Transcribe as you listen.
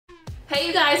Hey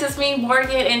you guys, it's me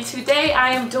Morgan, and today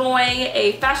I am doing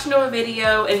a Fashion Nova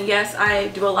video. And yes, I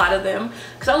do a lot of them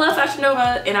because I love Fashion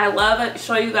Nova and I love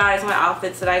showing you guys my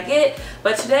outfits that I get.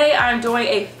 But today I'm doing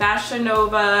a Fashion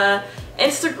Nova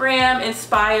Instagram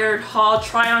inspired haul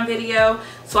try on video.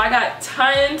 So I got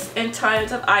tons and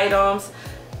tons of items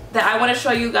that I want to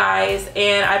show you guys,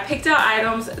 and I picked out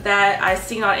items that I've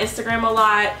seen on Instagram a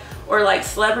lot or like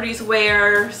celebrities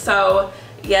wear. So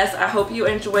yes, I hope you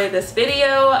enjoy this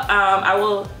video. I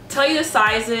will tell you the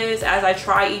sizes as I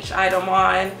try each item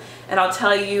on, and I'll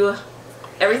tell you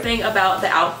everything about the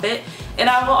outfit, and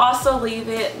I will also leave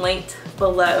it linked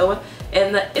below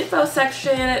in the info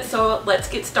section. So let's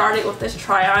get started with this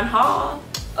try on haul.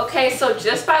 Okay, so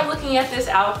just by looking at this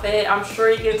outfit, I'm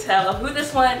sure you can tell who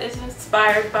this one is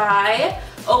inspired by.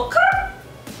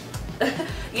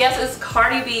 Yes, it's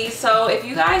Cardi B. So if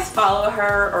you guys follow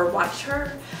her or watch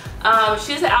her,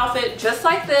 she has an outfit just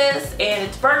like this, and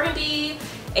it's burgundy,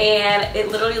 and it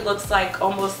literally looks like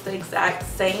almost the exact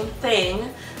same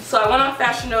thing. So I went on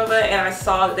Fashion Nova and I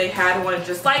saw that they had one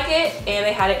just like it, and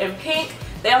they had it in pink.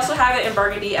 They also have it in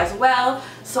burgundy as well,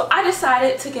 so I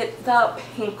decided to get the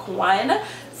pink one.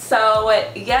 So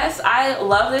yes, I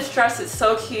love this dress. It's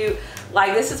so cute.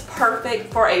 Like, this is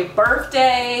perfect for a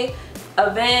birthday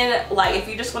event. Like, if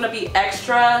you just want to be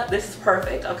extra, this is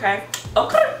perfect. Okay.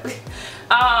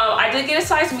 I did get a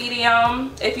size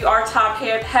medium. If you are top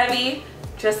heavy,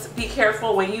 just be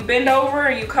careful when you bend over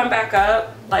and you come back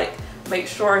up. Like, make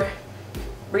sure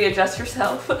readjust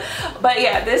yourself. But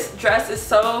yeah, this dress is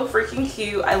so freaking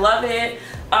cute. I love it.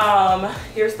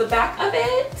 Here's the back of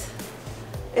it.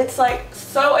 It's like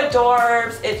so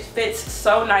adorbs. It fits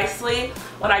so nicely.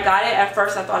 When I got it at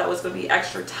first, I thought it was going to be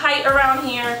extra tight around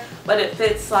here, but it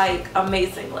fits like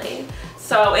amazingly.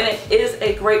 So, and it is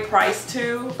a great price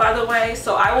too, by the way.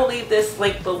 So I will leave this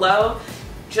link below,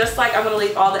 just like I'm going to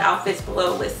leave all the outfits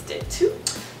below listed too.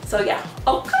 So yeah,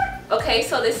 okay,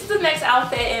 so this is the next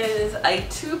outfit, and it is a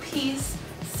two-piece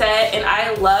set, and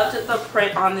I loved the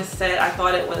print on this set. I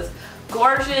thought it was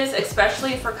gorgeous,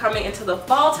 especially for coming into the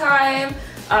fall time.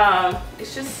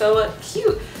 It's just so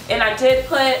cute. And I did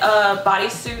put a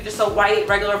bodysuit, just a white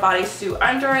regular bodysuit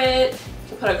under it. You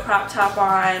can put a crop top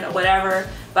on or whatever.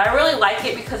 But I really like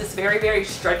it because it's very, very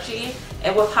stretchy.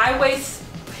 And with high waist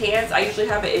pants, I usually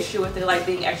have an issue with it like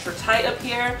being extra tight up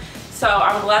here. So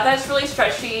I'm glad that it's really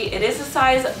stretchy. It is a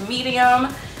size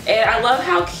medium. And I love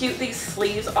how cute these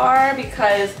sleeves are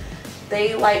because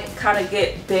they like kind of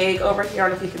get big over here. I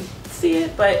don't know if you can see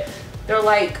it, but they're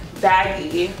like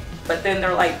baggy, but then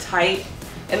they're like tight.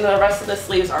 And the rest of the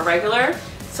sleeves are regular.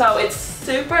 So it's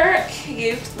super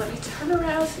cute. Let me turn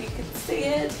around so you can see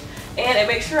it. And it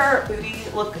makes your booty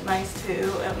look nice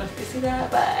too. I don't know if you can see that,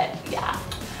 but yeah.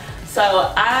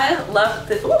 So I love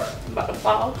this. Ooh, I'm about to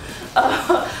fall.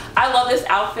 I love this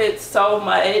outfit so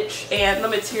much, and the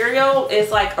material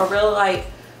is like a real like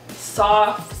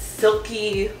soft,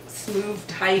 silky, smooth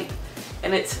type,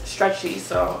 and it's stretchy.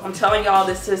 So I'm telling y'all,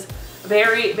 this is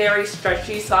very, very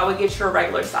stretchy. So I would get your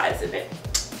regular size in it.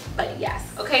 But yes.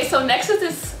 Okay, so next is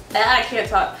this. I can't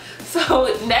talk.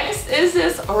 So next is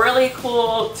this really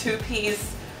cool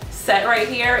two-piece set right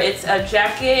here. It's a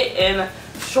jacket and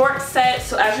short set.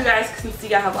 So as you guys can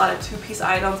see, I have a lot of two-piece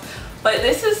items. But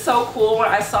this is so cool. When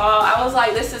I saw, I was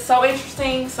like, this is so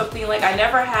interesting. Something like I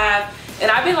never have. And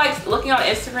I've been like looking on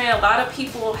Instagram. A lot of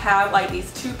people have like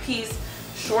these two-piece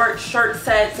short shirt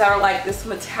sets that are like this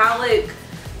metallic,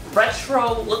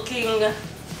 retro-looking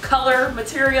color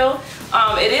material.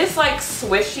 It is like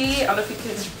swishy. I don't know if you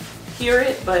can hear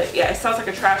it, but yeah, it sounds like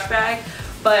a trash bag,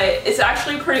 but it's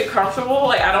actually pretty comfortable.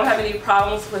 Like, I don't have any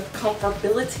problems with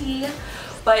comfortability.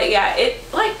 But yeah,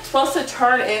 it's like supposed to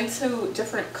turn into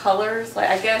different colors. Like,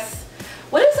 I guess,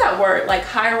 what is that word? Like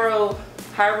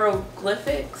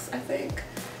hieroglyphics, I think.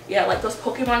 Yeah, like those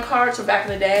Pokemon cards from back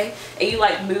in the day, and you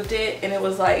like moved it and it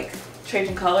was like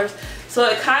changing colors. So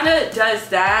it kind of does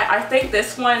that. I think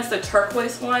this one's the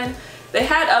turquoise one. They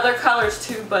had other colors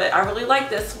too, but I really like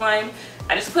this one.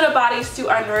 I just put a bodysuit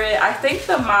under it. I think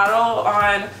the model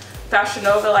on Fashion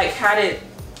Nova like had it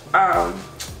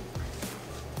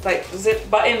like zip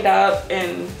buttoned up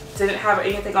and didn't have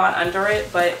anything on under it,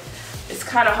 but it's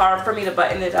kind of hard for me to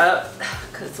button it up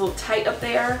because it's a little tight up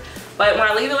there. But when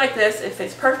I leave it like this, it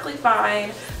fits perfectly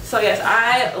fine. So yes,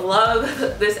 I love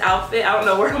this outfit. I don't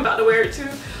know where I'm about to wear it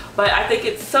to, but I think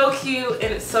it's so cute,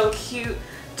 and it's so cute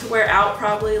to wear out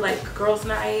probably like girls'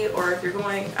 night, or if you're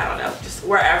going, I don't know, just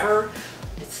wherever.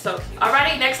 It's so cute.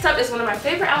 Alrighty, next up is one of my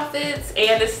favorite outfits,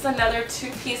 and this is another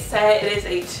two-piece set. It is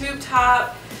a tube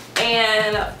top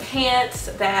and pants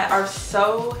that are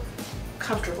so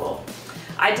comfortable.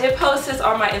 I did post this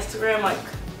on my Instagram like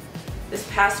this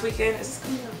past weekend. Is this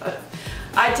coming up?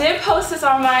 I did post this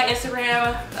on my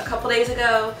Instagram a couple days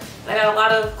ago. I got a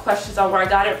lot of questions on where I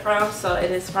got it from, so it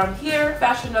is from here,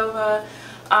 Fashion Nova.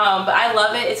 But I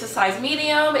love it. It's a size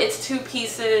medium. It's 2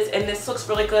 pieces, and this looks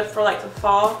really good for like the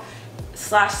fall /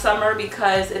 summer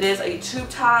because it is a tube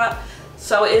top,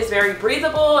 so it is very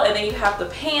breathable. And then you have the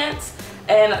pants,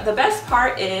 and the best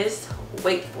part is,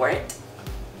 wait for it,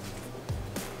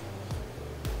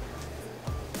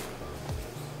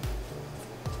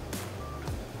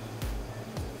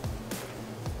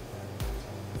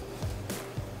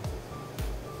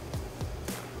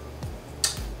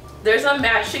 there's a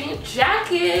matching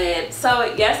jacket.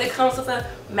 So yes, it comes with a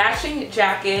matching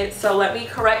jacket. So let me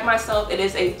correct myself, it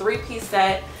is a 3-piece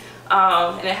set,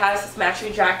 and it has this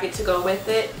matching jacket to go with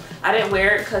it. I didn't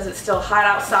wear it because it's still hot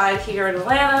outside here in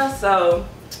Atlanta, so,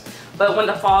 but when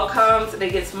the fall comes and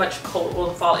it gets much colder, well,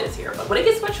 the fall is here, but when it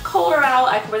gets much colder out,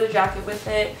 I can wear the jacket with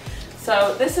it.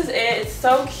 So this is it. It's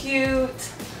so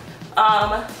cute.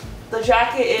 The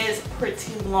jacket is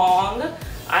pretty long.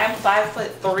 I am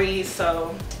 5'3",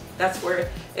 so that's where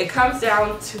it comes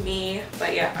down to me.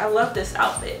 But yeah, I love this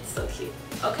outfit. It's so cute.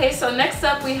 Okay, so next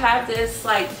up we have this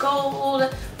like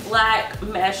gold black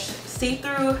mesh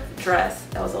see-through dress.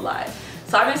 That was a lot.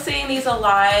 So I've been seeing these a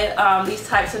lot, these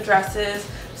types of dresses.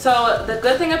 So the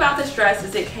good thing about this dress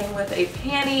is it came with a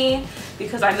panty,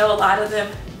 because I know a lot of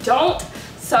them don't.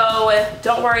 So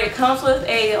don't worry, it comes with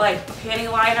a like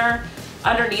panty liner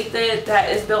underneath it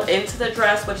that is built into the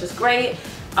dress, which is great.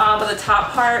 But the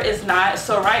top part is not.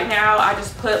 So right now I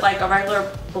just put like a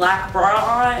regular black bra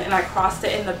on and I crossed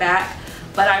it in the back,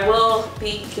 but I will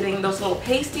be getting those little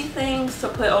pasty things to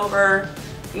put over,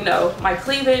 you know, my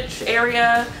cleavage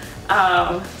area,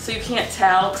 so you can't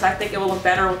tell, because I think it will look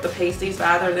better with the pasties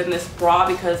rather than this bra,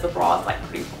 because the bra is like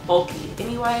pretty bulky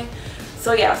anyway.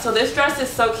 So yeah, so this dress is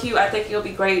so cute. I think it'll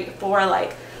be great for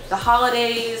like the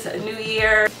holidays, New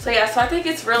Year. So yeah, so I think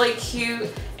it's really cute.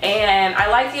 And I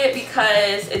like it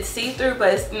because it's see-through,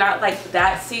 but it's not like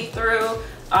that see-through.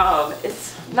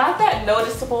 It's not that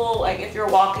noticeable. Like if you're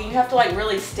walking, you have to like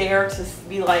really stare to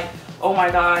be like, oh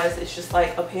my gosh, it's just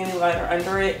like a panty liner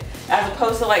under it. As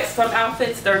opposed to like some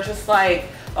outfits, they're just like,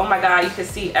 oh my god, you can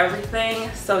see everything.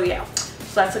 So yeah,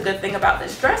 so that's a good thing about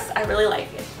this dress. I really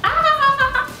like it.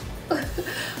 Ah!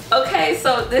 Okay,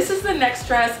 so this is the next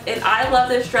dress, and I love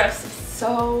this dress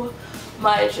so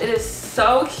much. It is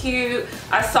so cute.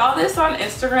 I saw this on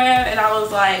Instagram and I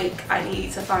was like, I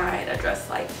need to find a dress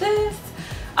like this.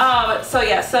 So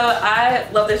yeah, so I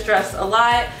love this dress a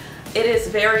lot. It is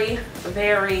very,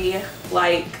 very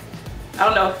like, I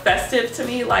don't know, festive to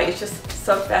me. Like, it's just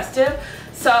so festive.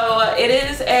 So it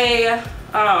is a,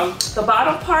 the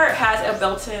bottom part has a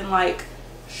built-in like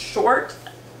short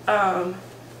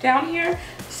down here.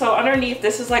 So underneath,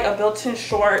 this is like a built-in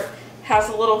short, has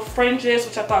a little fringes,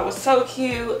 which I thought was so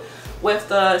cute, with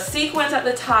the sequins at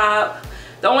the top.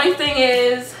 The only thing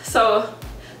is, so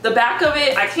the back of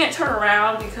it, I can't turn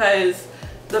around because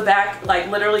the back, like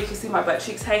literally you can see my butt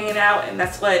cheeks hanging out, and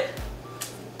that's the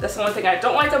only thing I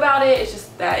don't like about it. It's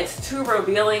just that it's too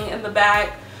revealing in the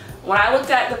back. When I looked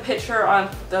at the picture on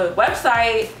the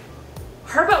website,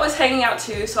 her butt was hanging out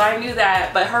too, so I knew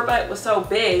that, but her butt was so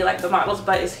big, like the model's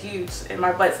butt is huge and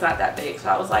my butt's not that big, so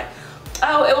I was like,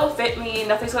 oh, it will fit me,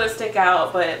 nothing's gonna stick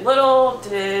out. But little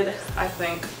did I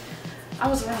think I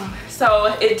was wrong.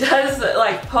 So it does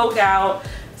like poke out,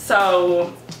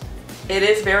 so it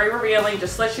is very revealing,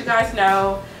 just to let you guys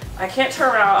know. I can't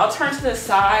turn around, I'll turn to the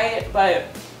side, but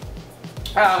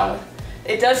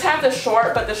it does have the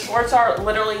short, but the shorts are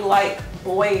literally like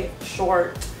boy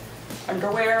short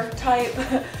underwear type.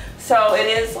 So it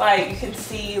is like, you can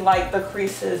see like the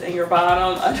creases in your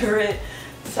bottom under it.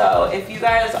 So if you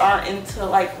guys aren't into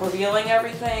like revealing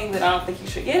everything, then I don't think you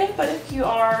should get it. But if you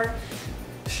are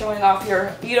showing off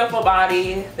your beautiful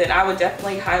body, then I would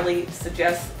definitely highly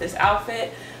suggest this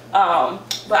outfit.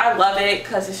 But I love it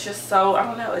because it's just so, I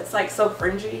don't know, it's like so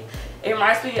fringy. It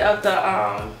reminds me of the,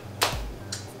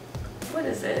 what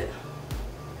is it?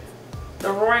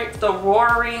 The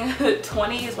roaring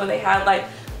 20s, when they had like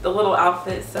the little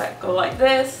outfits that go like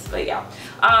this. But yeah,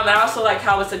 and I also like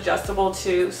how it's adjustable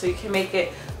too, so you can make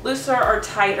it looser or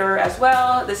tighter as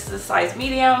well. This is a size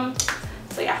medium.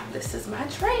 So yeah, this is my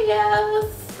dress.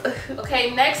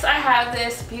 Okay, next I have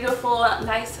this beautiful,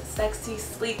 nice, sexy,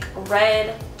 sleek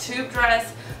red tube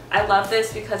dress. I love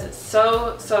this because it's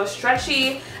so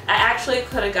stretchy. I actually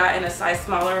could have gotten a size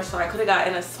smaller, so I could have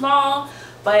gotten a small,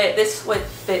 but this would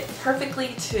fit perfectly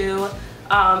too.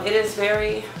 It is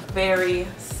very, very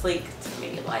sleek to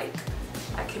me. Like,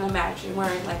 I can imagine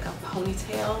wearing like a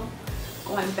ponytail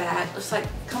going back. It's like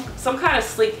some kind of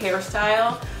sleek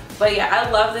hairstyle. But yeah, I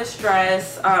love this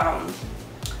dress.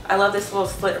 I love this little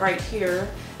slit right here,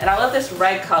 and I love this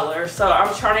red color. So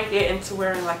I'm trying to get into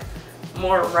wearing like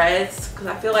more reds because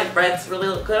I feel like reds really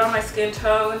look good on my skin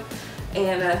tone,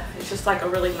 and it's just like a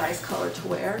really nice color to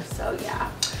wear. So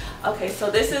yeah. Okay, so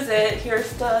this is it.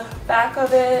 Here's the back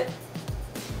of it.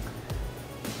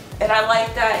 And I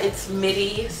like that it's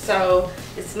midi, so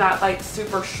it's not like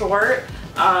super short.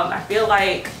 I feel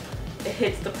like it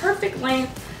hits the perfect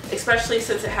length, especially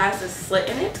since it has this slit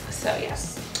in it. So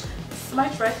yes, this is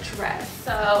my red dress.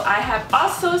 So I have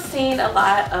also seen a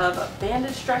lot of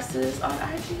bandage dresses on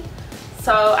IG.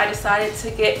 So I decided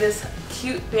to get this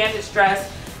cute bandage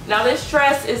dress. Now this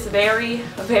dress is very,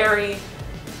 very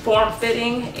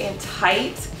form-fitting and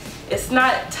tight. It's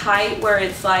not tight where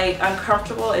it's like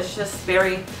uncomfortable. It's just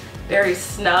very, very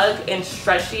snug and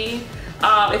stretchy.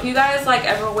 If you guys like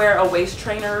ever wear a waist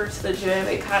trainer to the gym,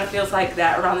 it kind of feels like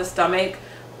that around the stomach,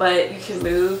 but you can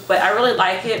move. But I really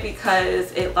like it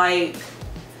because it like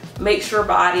makes your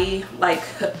body like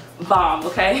bomb,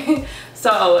 okay?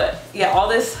 So yeah, all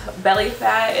this belly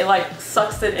fat, it like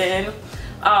sucks it in.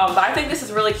 But I think this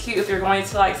is really cute if you're going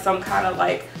to like some kind of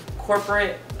like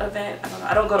corporate event. I don't know,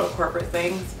 I don't go to corporate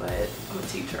things, but I'm a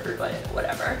teacher, but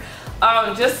whatever.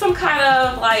 Just some kind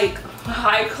of like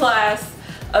high class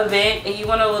event and you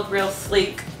want to look real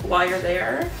sleek while you're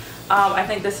there. I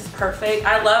think this is perfect.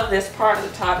 I love this part of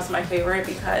the top, is my favorite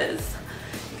because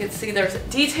you can see there's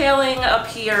detailing up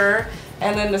here,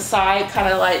 and then the side kind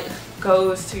of like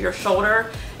goes to your shoulder.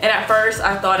 And at first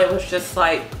I thought it was just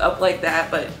like up like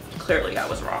that, but clearly I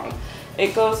was wrong.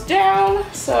 It goes down,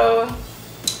 so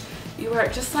you wear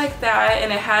it just like that,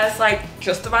 and it has like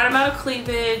just the right amount of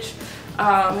cleavage,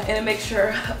 and it makes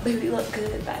your baby look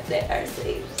good back there.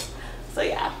 See? So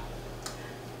yeah.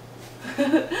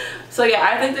 So yeah,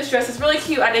 I think this dress is really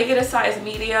cute. I did get a size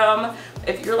medium.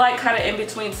 If you're like kind of in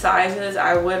between sizes,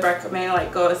 I would recommend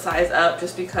like go a size up,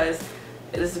 just because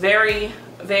it is very,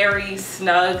 very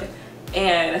snug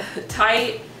and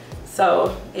tight.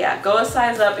 So yeah, go a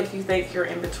size up if you think you're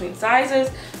in between sizes.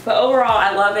 But overall,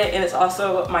 I love it, and it's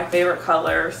also my favorite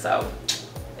color, so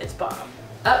it's bomb.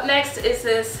 Up next is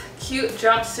this cute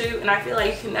jumpsuit, and I feel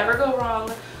like you can never go wrong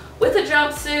with a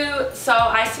jumpsuit. So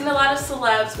I've seen a lot of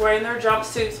celebs wearing their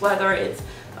jumpsuits, whether it's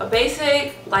a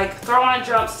basic like throw on a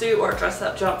jumpsuit or a dress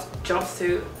up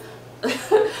jumpsuit.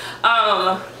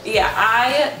 Yeah,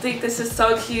 I think this is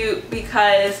so cute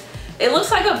because it looks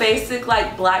like a basic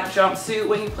like black jumpsuit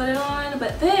when you put it on,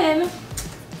 but then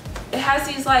it has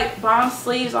these like bomb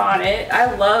sleeves on it.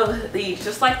 I love these,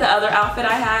 just like the other outfit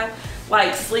I have,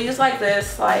 like sleeves like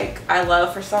this, like I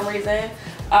love for some reason.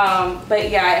 But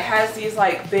yeah, it has these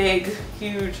like big,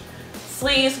 huge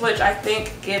sleeves, which I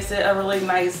think gives it a really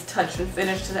nice touch and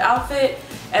finish to the outfit.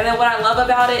 And then what I love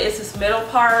about it is this middle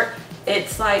part.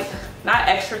 It's like not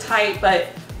extra tight, but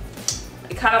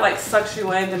it kind of like sucks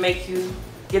you in to make you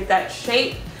get that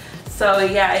shape. So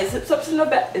yeah, it zips up in the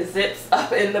back. It zips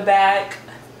up in the back.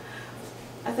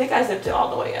 I think I zipped it all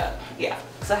the way up. Yeah,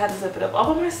 because I had to zip it up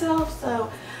all by myself. So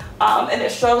and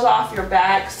it shows off your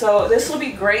back. So this will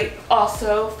be great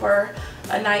also for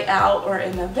a night out or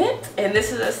an event. And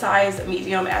this is a size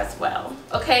medium as well.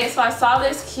 Okay, so I saw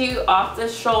this cute off the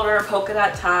shoulder polka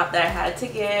dot top that I had to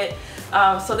get.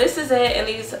 So this is it, and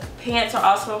these pants are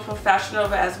also from Fashion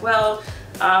Nova as well.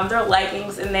 They're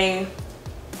leggings, and they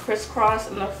crisscross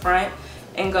in the front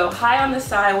and go high on the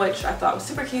side, which I thought was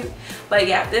super cute. But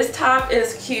yeah, this top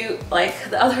is cute like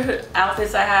the other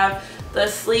outfits I have. The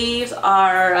sleeves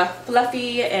are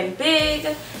fluffy and big,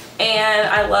 and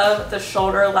I love the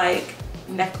shoulder like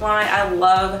neckline. I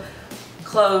love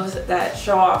clothes that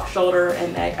show off shoulder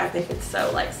and neck. I think it's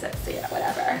so like sexy or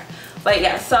whatever. But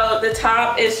yeah, so the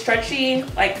top is stretchy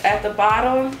like at the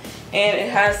bottom, and it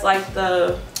has like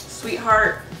the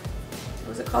sweetheart,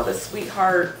 what's it called, the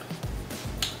sweetheart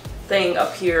thing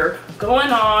up here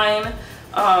going on.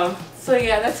 So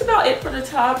yeah, that's about it for the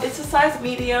top. It's a size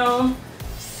medium,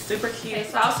 super cute. Okay,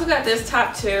 so I also got this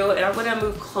top too, and I'm gonna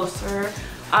move closer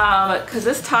because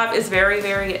this top is very,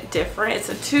 very different. It's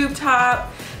a tube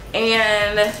top,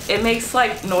 and it makes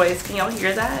like noise. Can y'all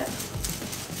hear that?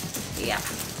 Yeah.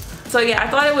 So yeah, I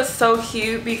thought it was so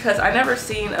cute because I never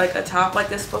seen like a top like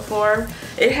this before.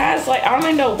 It has like, I don't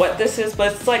even know what this is,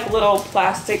 but it's like little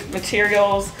plastic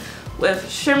materials with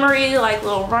shimmery like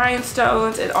little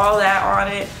rhinestones and all that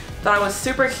on it. Thought it was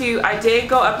super cute. I did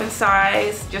go up in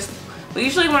size. Just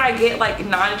usually when I get like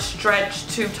non-stretch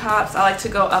tube tops, I like to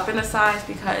go up in a size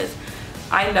because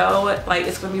I know like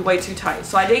it's gonna be way too tight.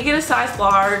 So I did get a size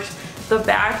large. The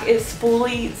back is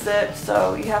fully zipped,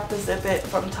 so you have to zip it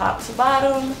from top to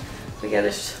bottom. But yeah,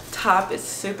 this top is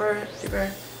super,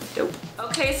 super Dope.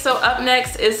 Okay, so up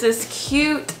next is this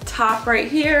cute top right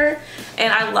here,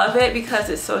 and I love it because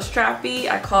it's so strappy.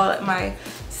 I call it my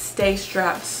stay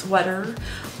strapped sweater.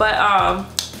 But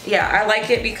yeah, I like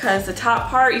it because the top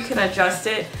part, you can adjust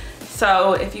it.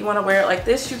 So if you want to wear it like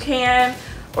this, you can,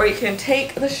 or you can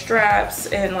take the straps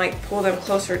and like pull them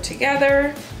closer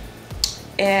together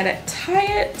and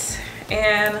tie it,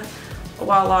 and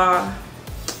voila,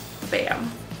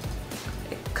 bam.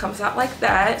 Comes out like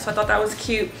that. So I thought that was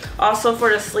cute. Also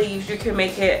for the sleeves, you can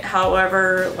make it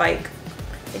however, like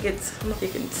it gets, I don't know if you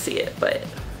can see it, but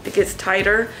it gets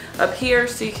tighter up here,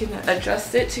 so you can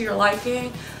adjust it to your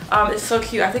liking. It's so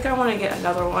cute. I think I want to get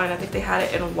another one. I think they had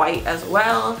it in white as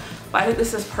well, but I think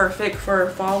this is perfect for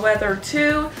fall weather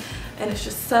too, and it's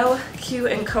just so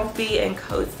cute and comfy and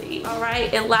cozy. All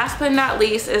right, and last but not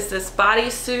least is this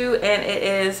bodysuit, and it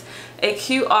is a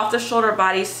cute off-the-shoulder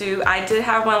bodysuit. I did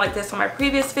have one like this on my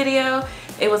previous video.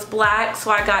 It was black, so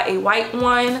I got a white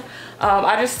one.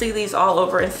 I just see these all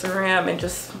over Instagram and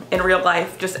just in real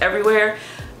life, just everywhere.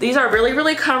 These are really,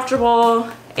 really comfortable,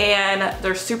 and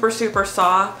they're super, super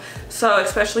soft. So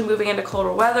especially moving into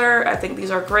colder weather, I think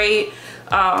these are great.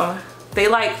 They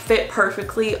like fit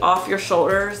perfectly off your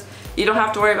shoulders. You don't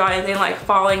have to worry about anything like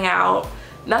falling out.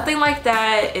 Nothing like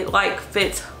that. It like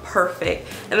fits perfect,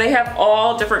 and they have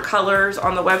all different colors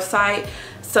on the website.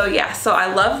 So yeah, so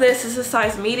I love this. This is a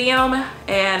size medium,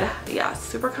 and yeah,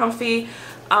 super comfy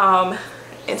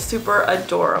and super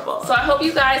adorable. So I hope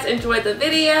you guys enjoyed the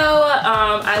video.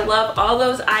 I love all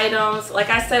those items. Like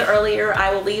I said earlier,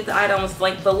 I will leave the items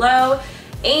linked below,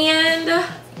 and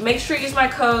make sure you use my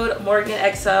code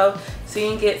MorganXO so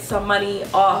you can get some money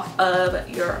off of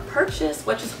your purchase,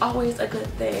 which is always a good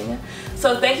thing.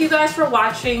 So thank you guys for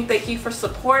watching. Thank you for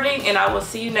supporting, and I will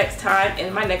see you next time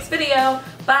in my next video.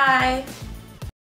 Bye.